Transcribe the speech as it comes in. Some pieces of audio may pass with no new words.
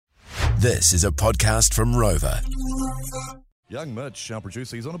This is a podcast from Rover. Young Mitch, our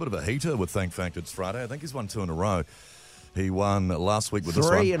producer, he's on a bit of a heater with Thank Fact It's Friday. I think he's won 2 in a row. He won last week with this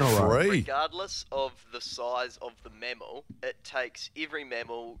one. 3 in a row. Regardless of the size of the mammal, it takes every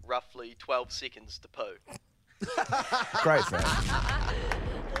mammal roughly 12 seconds to poo. Great fact.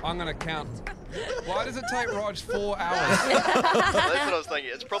 I'm going to count. Why does it take Rog 4 hours? That's what I was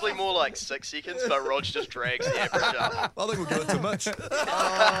thinking. It's probably more like 6 seconds, but Rog just drags the average up. I think we'll give it to Mitch.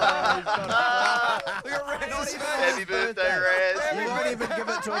 Happy birthday, Raz. You wouldn't even give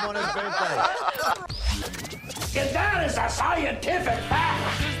it to him on his birthday. And that is a scientific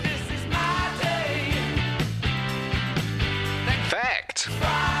fact. This is my day. Fact.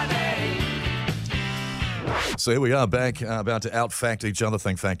 Friday. So here we are back, about to out-fact each other.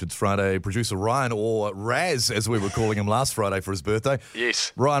 Thank Fact It's Friday. Producer Ryan, or Raz, as we were calling him last Friday for his birthday.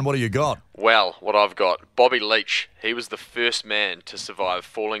 Yes. Ryan, what do you got? Well, what I've got, Bobby Leach. He was the first man to survive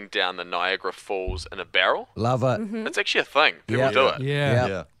falling down the Niagara Falls in a barrel. Love it. It's actually a thing. People do it. Yeah.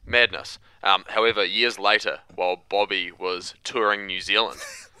 Yeah. Madness. However, years later, while Bobby was touring New Zealand,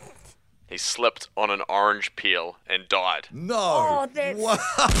 he slipped on an orange peel and died. No. Oh, that's What?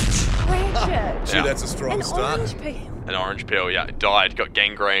 tragic. Gee, that's a strong An start. orange peel. An orange peel, yeah. Died, got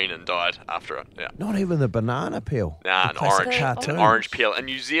gangrene and died after it. Yeah. Not even the banana peel. Nah, The an classic orange. cartoon. An orange peel in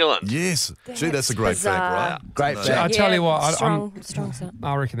New Zealand. Yes. Gee, that's a great bizarre. fact, right? Great No. fact. I tell you what, strong stuff.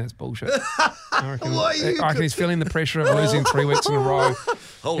 I reckon that's bullshit. I Why you reckon he's feeling the pressure of losing 3 weeks in a row.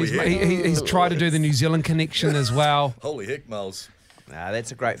 Holy He's, heck. he's tried to do the New Zealand connection as well. Holy heck, Miles. Nah,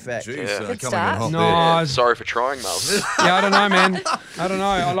 that's a great fact. Jeez, Yeah. coming in start. hot No, there. I- Sorry for trying, Miles. yeah, I don't know, man. I don't know.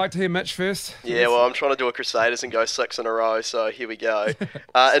 I'd like to hear Mitch first. Yeah, well, I'm trying to do a Crusaders and go 6 in a row, so here we go.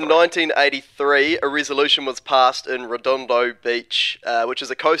 In 1983, a resolution was passed in Redondo Beach, which is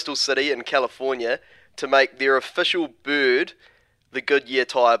a coastal city in California, to make their official bird the Goodyear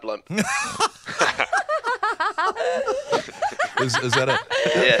tire blimp. Is that it?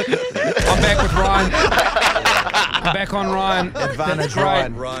 Yeah. I'm back with Ryan. I'm back on Ryan. Advantage, That's great.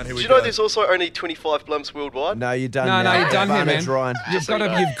 Ryan. Ryan, here Do we you go. know there's also only 25 blimps worldwide? No, you're done No, now. you're done here, Advantage, man. Ryan. You've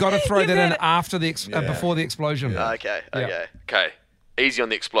got to throw that in after the Yeah. before the explosion. Okay. Okay, easy on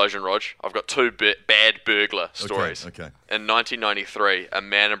the explosion, Rog. I've got 2 bad burglar stories. Okay. In 1993, a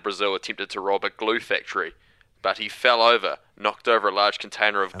man in Brazil attempted to rob a glue factory, but he fell over, knocked over a large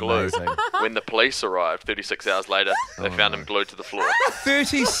container of glue. Amazing. When the police arrived 36 hours later, they found him glued to the floor.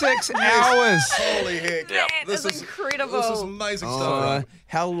 36 hours. Holy heck. Yeah. That is incredible. This is amazing stuff, Oh, Ryan.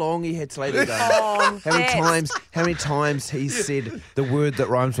 how long he had to lay there, though. Oh, How many times he said the word that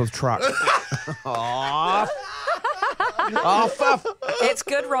rhymes with truck? Oh, fuck. That's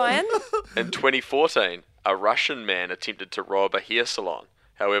good, Ryan. In 2014, a Russian man attempted to rob a hair salon.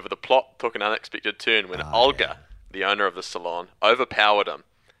 However, the plot took an unexpected turn when Olga, the owner of the salon, overpowered him,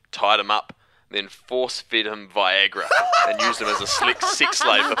 tied him up, then force-fed him Viagra and used him as a sex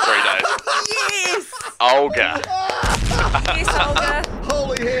slave for 3 days. Yes. Olga. Yes, Olga.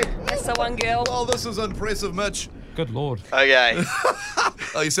 Holy heck. That's the one girl. Oh, this is impressive, Mitch. Good Lord. Okay.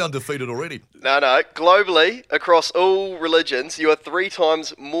 Oh, you sound defeated already. No. Globally, across all religions, you are 3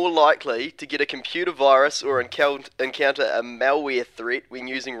 times more likely to get a computer virus or encounter a malware threat when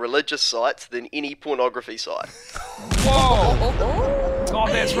using religious sites than any pornography site. Whoa. God,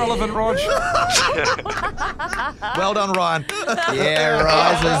 that's relevant, Rog. Well done, Ryan. Yeah,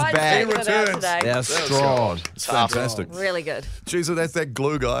 Rise is Ryan's back. with us today. They're strong. It's fantastic. Really good. Jeez, that's that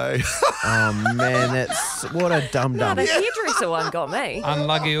glue guy. Oh, man, that's... What a No, dum-dum. the hairdresser one got me.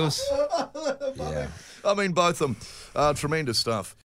 Unlucky us. Yeah. I mean, both of them. Tremendous stuff.